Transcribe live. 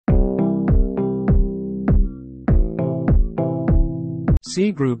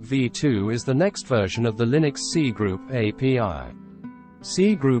cgroup v2 is the next version of the Linux cgroup API.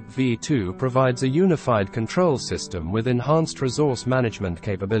 cgroup v2 provides a unified control system with enhanced resource management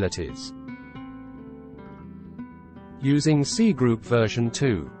capabilities. Using cgroup version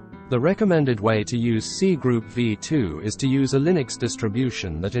 2. The recommended way to use cgroup v2 is to use a Linux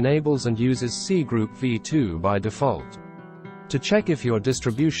distribution that enables and uses cgroup v2 by default. To check if your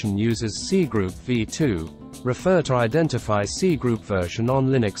distribution uses cgroup v2, refer to Identify cgroup version on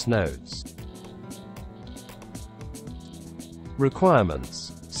Linux nodes.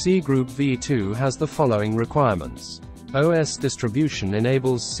 Requirements. cgroup v2 has the following requirements. OS distribution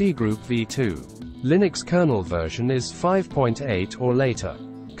enables cgroup v2. Linux kernel version is 5.8 or later.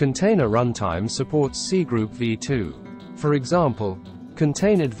 Container runtime supports cgroup v2. For example,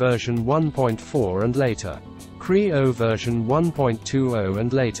 containerd version 1.4 and later. cri-o version 1.20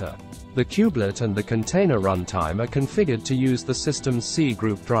 and later. The kubelet and the container runtime are configured to use the system's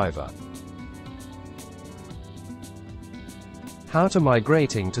cgroup driver. How to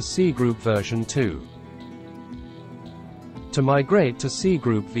migrating to cgroup version 2. To migrate to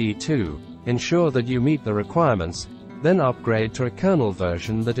cgroup v2, ensure that you meet the requirements, then upgrade to a kernel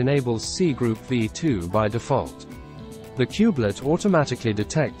version that enables cgroup v2 by default. The kubelet automatically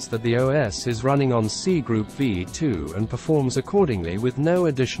detects that the OS is running on cgroup v2 and performs accordingly with no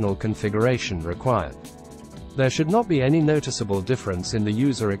additional configuration required. There should not be any noticeable difference in the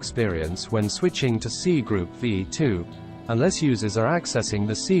user experience when switching to cgroup v2, unless users are accessing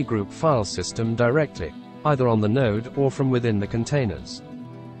the cgroup file system directly, either on the node or from within the containers.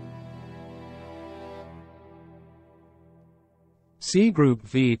 cgroup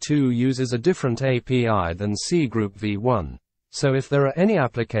v2 uses a different API than cgroup v1, so if there are any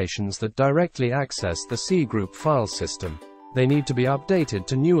applications that directly access the cgroup file system, they need to be updated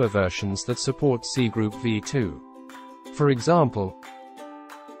to newer versions that support cgroup v2. For example,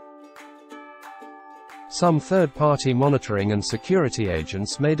 some third-party monitoring and security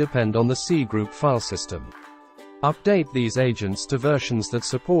agents may depend on the cgroup file system. Update these agents to versions that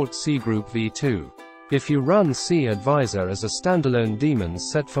support cgroup v2. If you run cAdvisor as a standalone daemon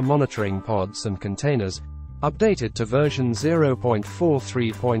set for monitoring pods and containers, update it to version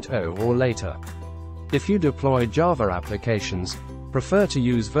 0.43.0 or later. If you deploy Java applications, prefer to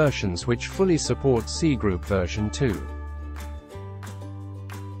use versions which fully support cgroup version 2.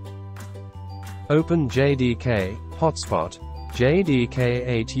 Open JDK, hotspot,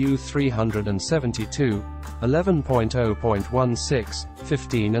 JDK8U372, 11.0.16,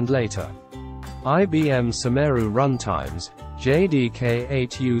 15 and later. IBM Sumeru runtimes,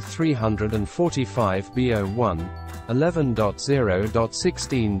 JDK8U345B01,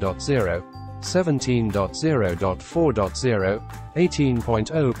 11.0.16.0, 17.0.4.0,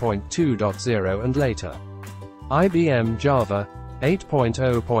 18.0.2.0 and later. IBM Java,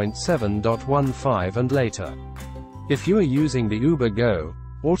 8.0.7.15 and later. If you are using the UberGo,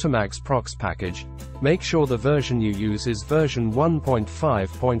 Automax Prox package, make sure the version you use is version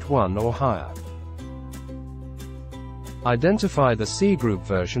 1.5.1 or higher. Identify the cgroup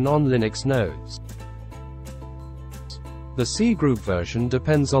version on Linux nodes. The cgroup version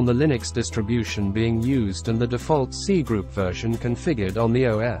depends on the Linux distribution being used and the default cgroup version configured on the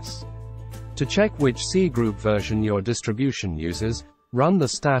OS. To check which cgroup version your distribution uses, run the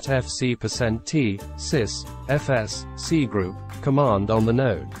statfc%t sys fs cgroup command on the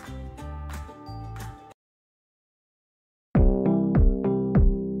node.